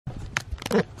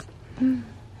Good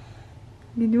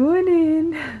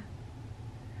morning.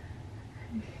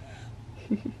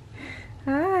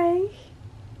 Hi.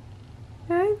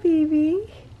 Hi,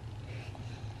 baby.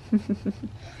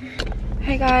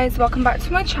 Hey guys, welcome back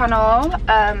to my channel.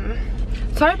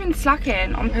 Sorry I've been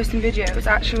slacking on posting videos.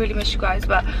 I actually really miss you guys,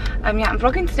 but yeah, I'm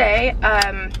vlogging today.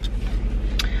 I'm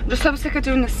just so sick of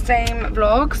doing the same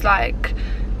vlogs, like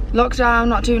lockdown,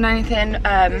 not doing anything.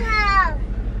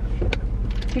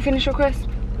 You finished your crisp?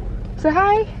 Say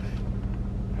hi.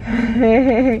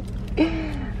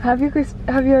 Have you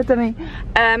done me?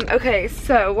 Okay,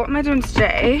 so what am I doing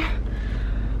today?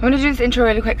 I'm gonna do this intro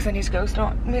really quick because I need to go, so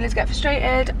don't really get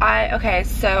frustrated. Okay,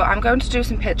 so I'm going to do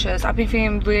some pictures. I've been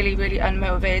feeling really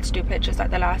unmotivated to do pictures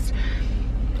like the last,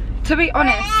 to be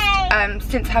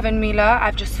honest, since having Mila.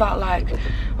 I've just felt like,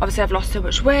 obviously I've lost so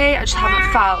much weight, I just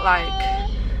haven't felt like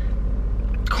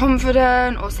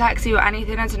confident or sexy or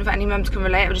anything. I don't know if any mums can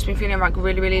relate. I've just been feeling like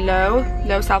really low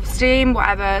self-esteem,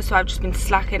 whatever. So I've just been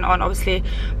slacking on obviously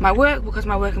my work, because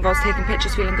my work involves taking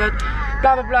pictures, feeling good,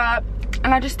 blah blah.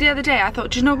 And I just, the other day I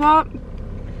thought, do you know what,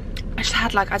 I just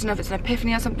had like, I don't know if it's an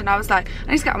epiphany or something. I was like,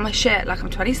 I need to get on my shit. Like, I'm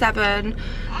 27,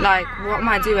 like what am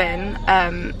I doing?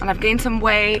 And I've gained some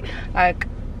weight, like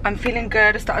I'm feeling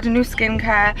good. I started a new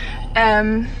skincare.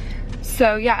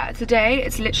 So yeah, today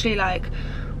it's literally like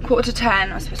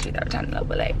 9:45. I was supposed to be there at 10, a little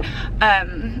bit late.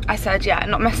 I said, yeah,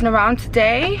 not messing around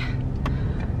today.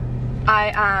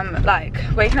 I am like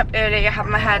waking up early,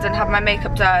 having my hair done, having my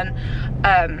makeup done,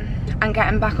 and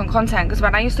getting back on content. Because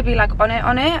when I used to be like on it,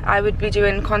 I would be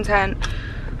doing content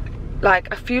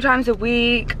like a few times a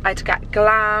week. I'd get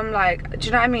glam, like, do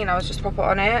you know what I mean? I was just proper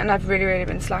on it, and I've really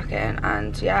been slacking.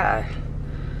 And yeah,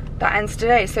 that ends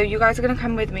today. So you guys are gonna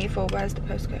come with me for, where's the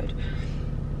postcode?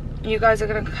 You guys are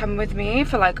gonna come with me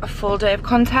for like a full day of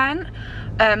content.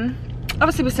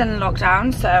 Obviously we're still in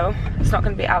lockdown, so it's not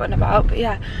gonna be out and about, but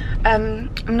yeah, I'm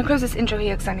gonna close this intro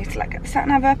here because I need to like get the sat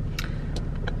nav.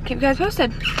 Keep you guys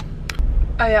posted.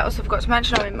 Oh yeah, also forgot to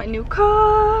mention I'm in my new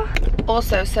car.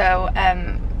 Also, so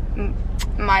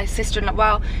my sister-in-law,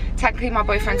 well, technically my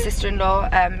boyfriend's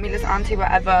sister-in-law, Mila's auntie,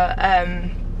 whatever,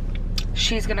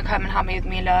 she's gonna come and help me with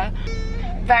Mila.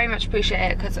 Very much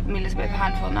appreciate it, because Mila's a bit of a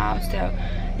handful now, so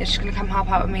yeah, she's gonna come help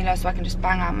out with Mila so I can just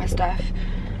bang out my stuff.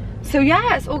 So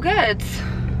yeah, it's all good.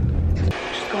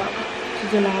 Just got to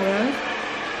Zalora.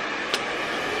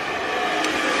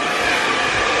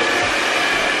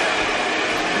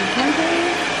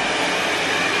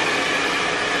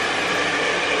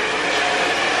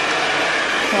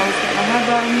 So I was getting my hair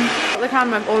done. Got the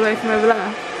camera all the way from over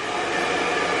there.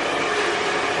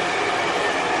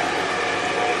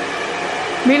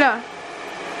 Mila.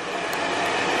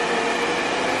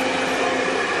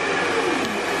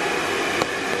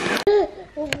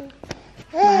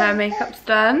 My hair and makeup's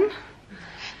done.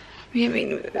 Say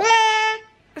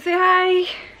hi.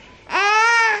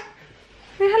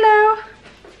 Say hello.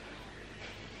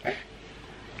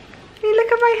 Hey,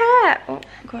 look at my hair. Oh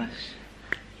gosh.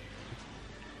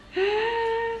 Hi.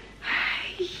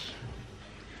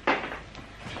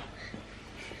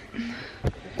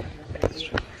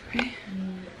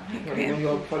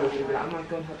 Your apology, but like, oh my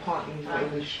god, her partner's not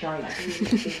even straight.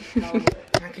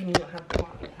 How can you not have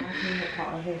partner? How can you not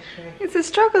part of his straight? It's a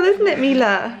struggle, isn't it,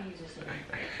 Mila?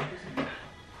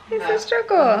 It's a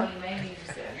struggle.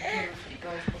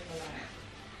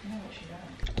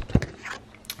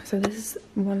 So this is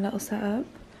one little setup.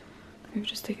 We've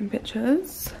just taken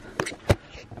pictures.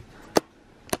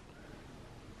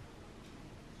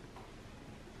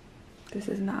 This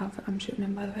isn't the outfit I'm shooting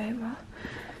in, by the way, but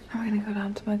now we're gonna go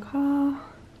down to my car.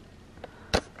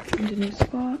 Find a new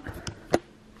spot.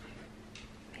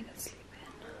 Okay, let's sleep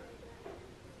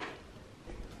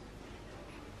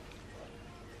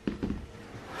in.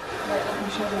 Right, let me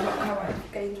show you how I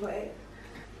gained weight.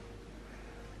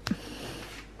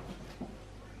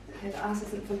 Okay, the ass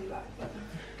isn't fully back, but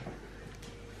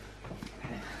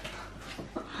okay.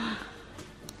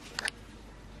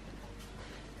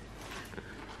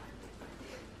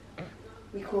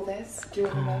 We call this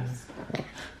doing the most.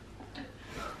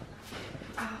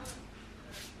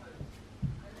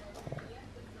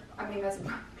 I mean, there's a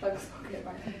plug socket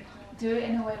right here. Do it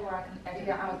in a way where I can edit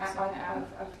it out. I've got it out.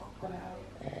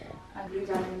 And glue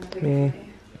down in the big yeah.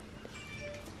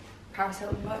 Paris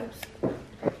Hilton vibes.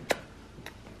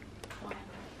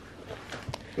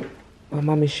 My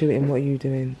mum is shooting, what are you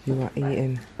doing? You are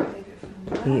eating.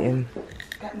 Eating.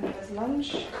 Getting Mila's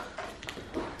lunch.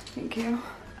 Thank you.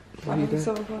 What are you doing?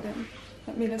 So recording.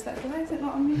 Let Mila's like, why is it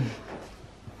not on me?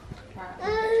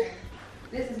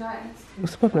 This is nice.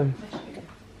 What's the problem?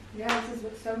 Yeah, this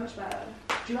is so much better.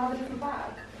 Do you have a different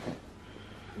bag?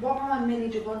 What am a mini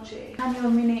Givenchy. Can your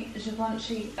mini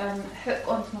Givenchy hook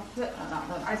onto my foot like that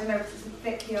though? I don't know, because it's a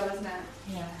thick heel, isn't it?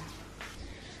 Yeah.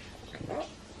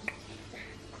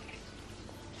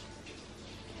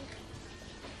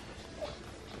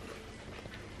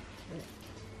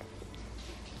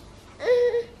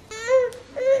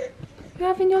 You're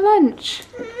having your lunch?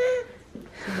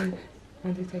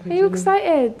 Are you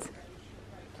excited?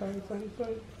 Sorry.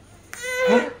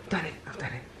 Done it, I've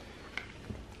done it.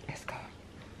 Let's go.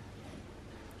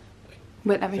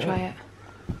 Wait, let me try it.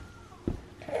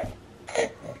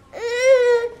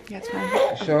 Yeah, it's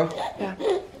fine. Sure? Yeah.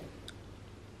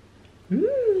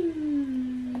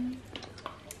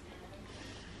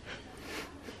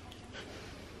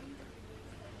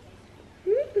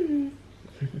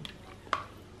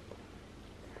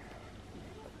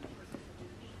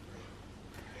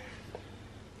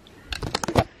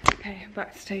 Okay,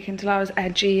 back to taking Lara's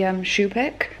edgy shoe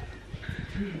pick.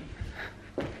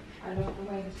 I love the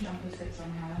way this jumper sits on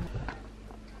her.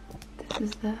 This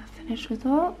is the finished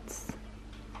results.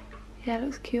 Yeah, it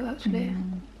looks cute actually.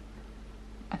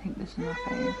 I think this is my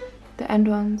favourite. The end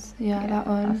ones, yeah, that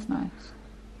one. That's nice.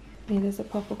 There's a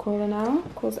proper crawler now.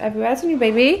 Crawls everywhere, isn't it,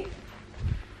 baby?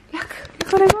 Look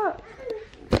what I got.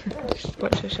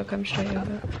 Watch her, she'll come straight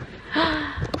over.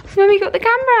 Mummy got the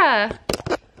camera.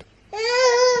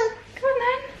 Come on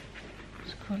then.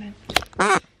 Just crawl in.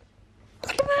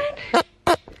 Come on.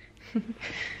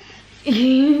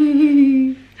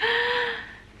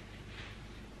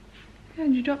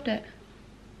 And you dropped it.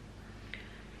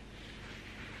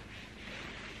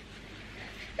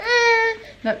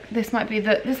 Look, this might be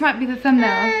the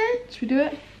thumbnail. Should we do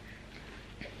it?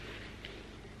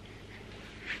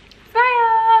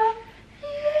 Fire!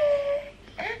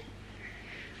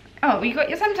 Oh, you got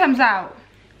your sometimes out.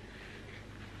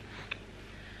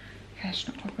 Okay, it's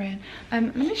not cooperating.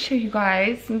 Let me show you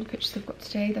guys some of the pictures I've got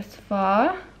today thus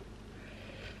far.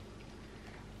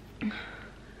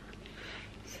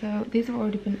 So these have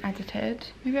already been edited.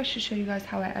 Maybe I should show you guys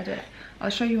how I edit. I'll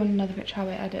show you on another picture how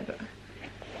I edit, but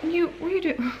what are you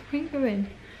doing? Where are you going?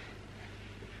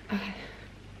 Okay.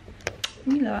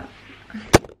 Mila.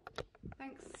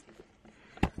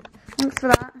 Thanks for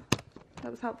that.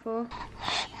 That was helpful.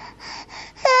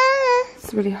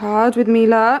 It's really hard with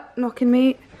Mila knocking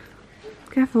me.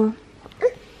 Careful.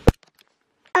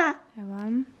 Okay,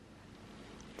 1,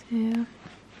 2,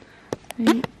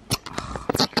 3.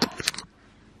 Oh,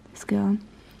 this girl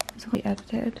is already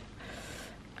edited.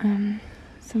 Some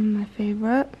of my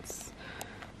favourites.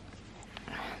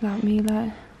 About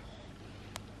Mila.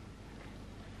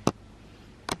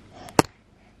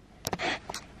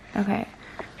 Okay.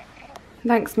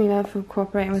 Thanks, Mila, for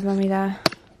cooperating with Mummy there.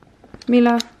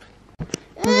 Mila,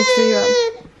 let me cheer you up.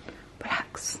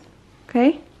 Relax.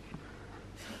 Okay?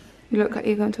 You look like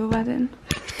you're going to a wedding.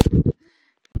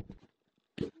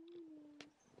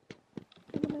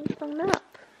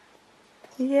 Up.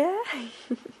 Yeah.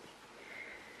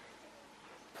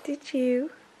 Did you?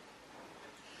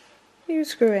 You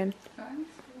screwing?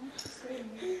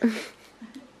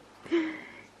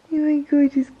 You're my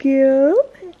gorgeous girl.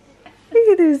 Look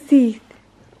at those teeth.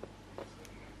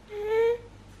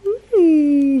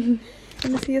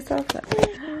 Want to see yourself there?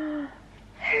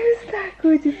 Who's that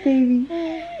gorgeous baby?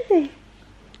 Hey.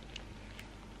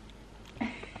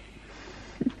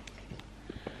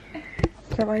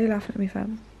 Is that why you're laughing at me,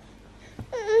 fam?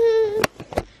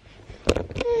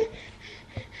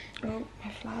 Oh, I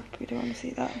flapped. We don't want to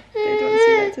see that. They don't want to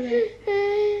see that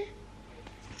today.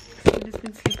 Selena's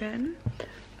been sleeping.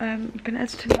 I've been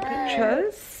editing the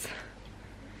pictures.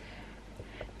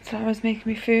 Sarah's making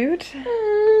me food.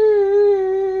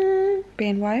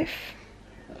 Being wife.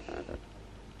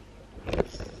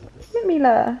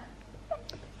 Mila.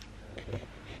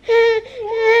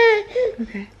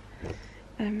 Okay.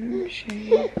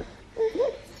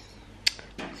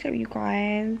 Show you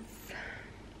guys.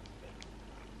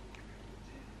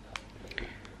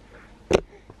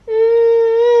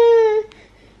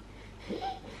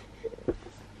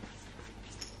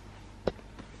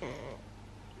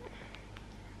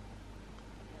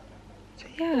 So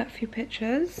yeah, a few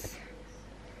pictures.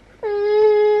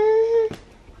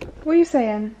 What are you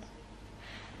saying?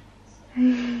 Are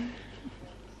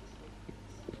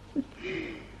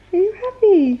you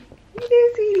happy? Look at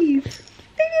those sweeties.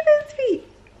 Look at those feet.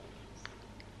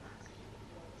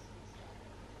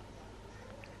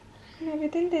 You have a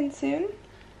din din soon?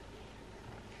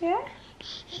 Yeah?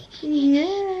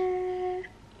 Yeah.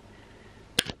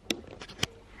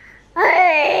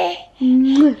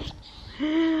 Mwah.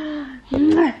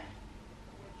 Mwah.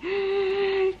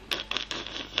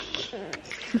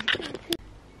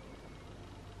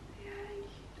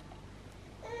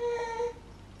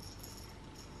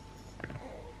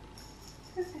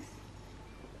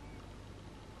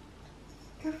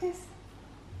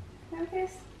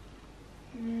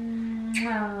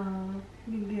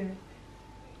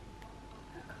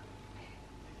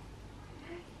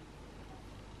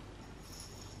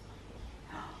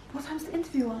 time's the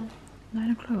interview on?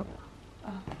 9 o'clock.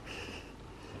 Oh.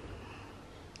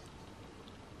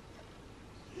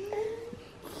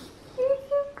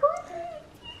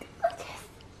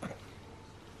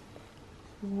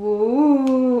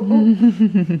 Whoa! Oh.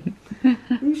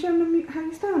 Are you showing them how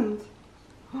you stand?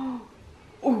 Oh!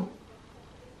 Oh!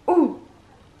 Oh!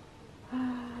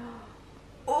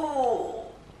 Oh!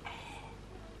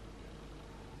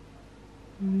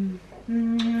 Mm.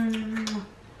 Mm.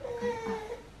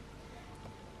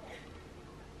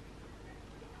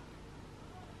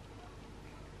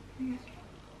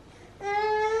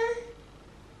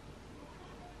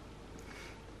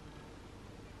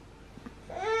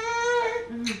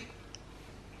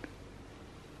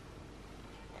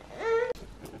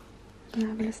 Can I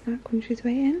have a snack when she's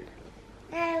waiting?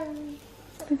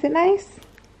 Is it nice?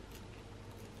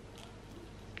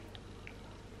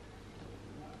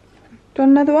 Do you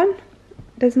want another one?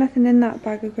 There's nothing in that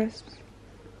bag of crisps.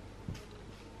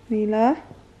 Mila?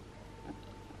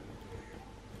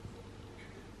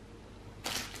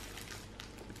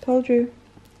 Told you.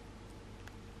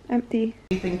 Empty.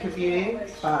 I think of you.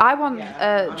 I want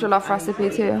a jollof recipe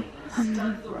too.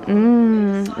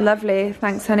 Lovely.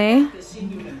 Thanks, honey.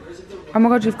 Oh my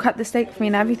god, you've cut the steak for me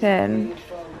and everything.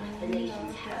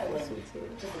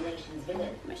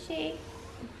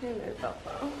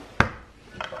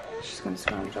 She's gonna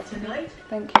scrounge up.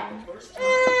 Thank you.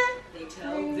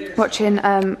 Watching,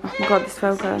 oh my god, this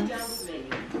focus.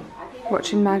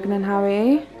 Watching Meghan and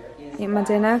Harry eat my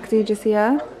dinner. Khadija's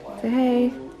here. Say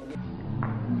hey.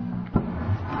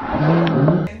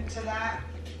 Into that,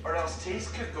 or else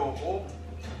Taste could go home.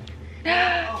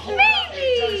 Maybe.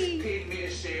 It does pain me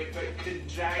to say it, but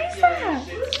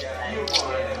congratulations. You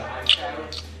won.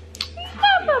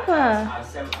 Papa.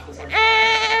 So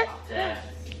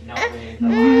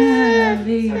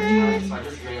I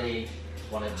just really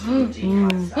wanted to redeem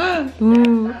myself. I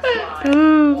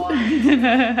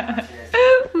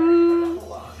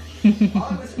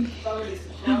was thoroughly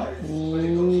surprised. I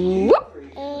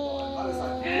was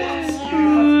like,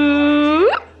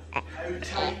 how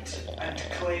tight and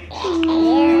clenched.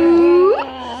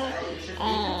 How should be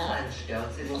clenched,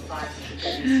 girls. It was nice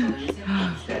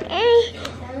and should be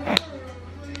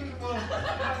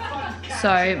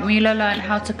So Mila learned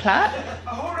how to clap,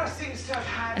 Ahura seems to have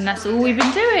had and that's all we've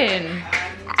been doing.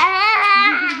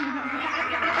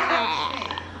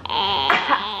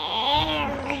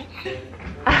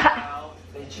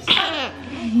 they just put me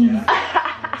in the same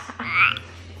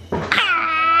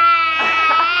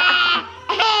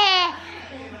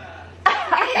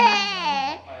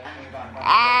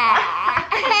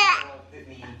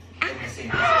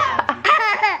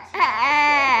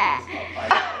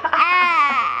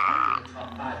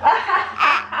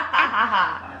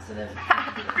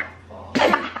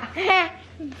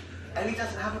and he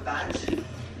doesn't have a badge.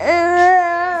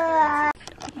 My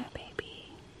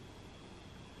baby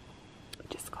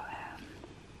just got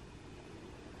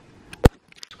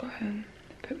home.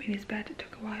 Put me in his bed. It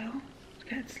took a while to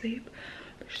get to sleep,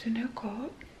 but she's in her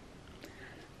cot.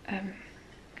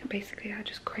 Basically I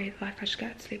just crave, like I just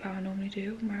get to sleep how I normally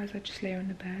do, whereas I just lay her in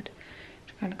the bed.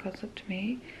 She kind of cuddles up to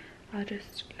me. I'll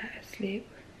just let her sleep,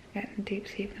 get in deep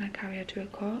sleep, then I carry her to her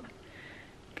cot,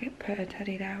 put her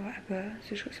teddy there or whatever,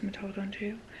 so she's got something to hold on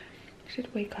to. She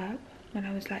did wake up when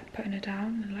I was like putting her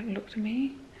down and like looked at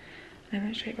me, and I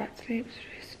went straight back to sleep,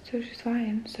 so she's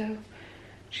fine. So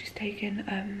she's taken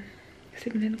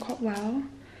sleeping in the cot well.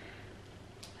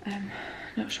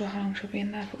 Not sure how long she'll be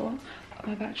in there for. Got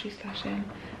my battery slashing.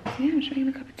 So yeah, I'm just making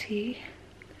a cup of tea,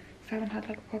 because I haven't had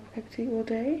like a proper cup of tea all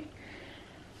day.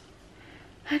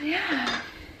 And yeah.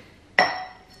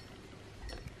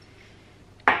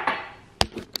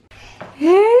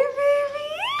 Hey baby!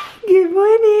 Good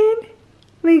morning!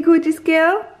 My gorgeous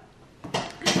girl!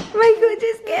 My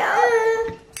gorgeous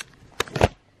girl!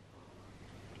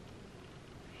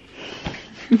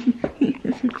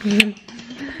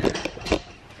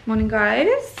 Morning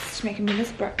guys, just making me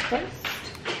this breakfast.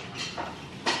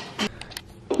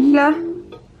 Mila,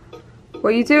 what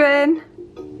are you doing?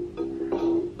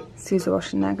 Sue's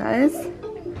washing there guys.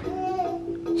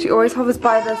 She always hovers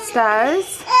by the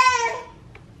stairs.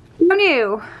 On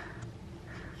you.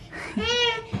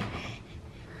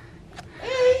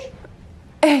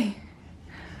 Hey.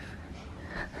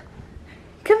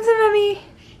 Come to mommy.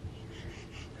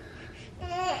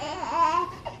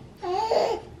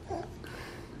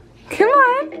 Come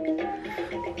on.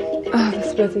 Oh,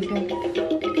 this bloody thing.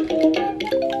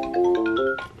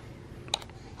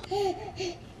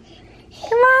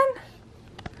 Come on.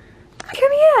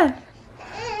 Come here.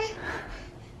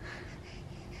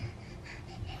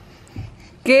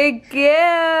 Good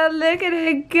girl. Look at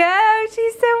her go.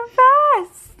 She's so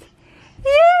fast.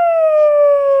 Yay!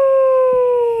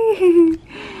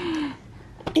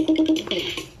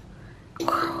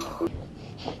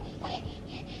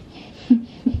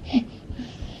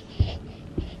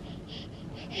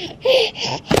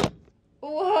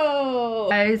 Whoa.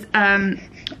 Guys,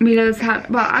 Mila's had,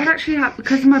 well, I've actually had,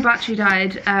 because my battery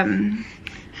died, I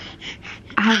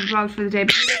haven't vlogged for the day,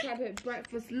 but Mila's had her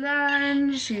breakfast,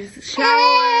 lunch, she's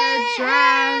showered,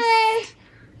 dressed.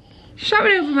 Shout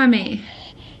it over by me.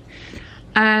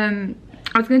 I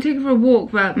was going to take her for a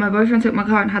walk, but my boyfriend took my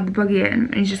car and had the buggy in,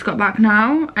 and he's just got back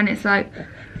now, and it's like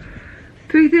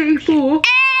 3:34.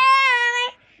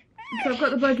 So I've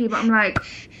got the buggy, but I'm like,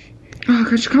 oh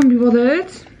gosh, I can't be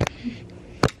bothered.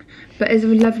 But it's a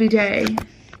lovely day.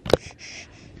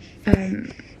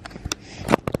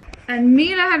 And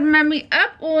Mila had me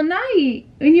up all night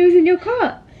when you was in your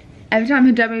cot. Every time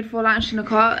her dummy would fall out in the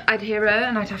cot, I'd hear her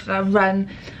and I'd have to run,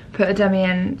 put a dummy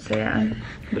in. So yeah,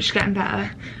 but she's getting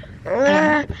better.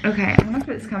 Okay, I'm gonna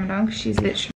put this camera down because she's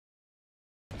literally.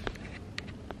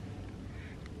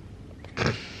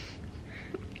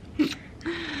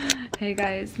 Hey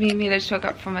guys, me and Mila just woke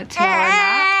up from a 2-hour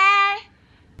nap.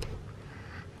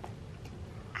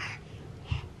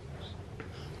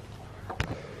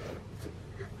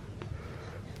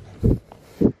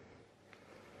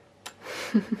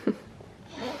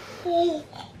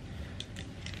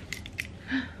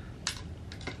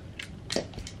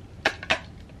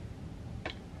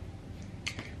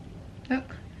 Look,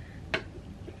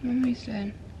 what Mummy's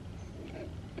doing.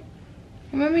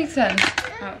 What Mummy's doing.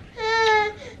 Oh.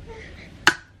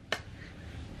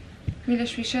 Mila,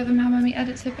 should we show them how Mummy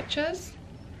edits her pictures?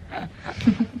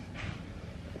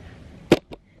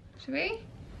 Should we?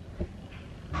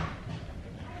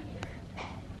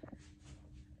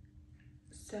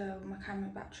 So my camera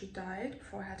battery died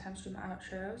before I had time to do my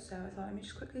outro, so I thought let me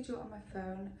just quickly do it on my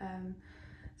phone.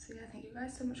 So yeah, thank you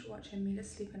guys so much for watching. Mila's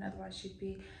sleeping, otherwise she'd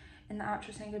be in the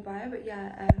outro saying goodbye. But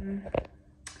yeah,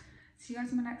 see you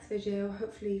guys in my next video.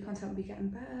 Hopefully content will be getting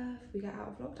better if we get out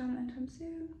of lockdown anytime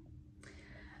soon.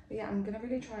 But yeah, I'm gonna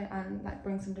really try and like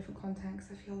bring some different content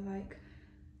because I feel like,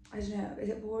 I don't know, is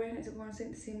it boring? Is it boring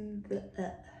seeing the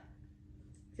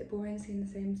is it boring seeing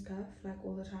the same stuff like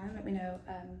all the time? Let me know.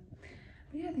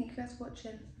 But yeah, thank you guys for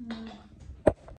watching.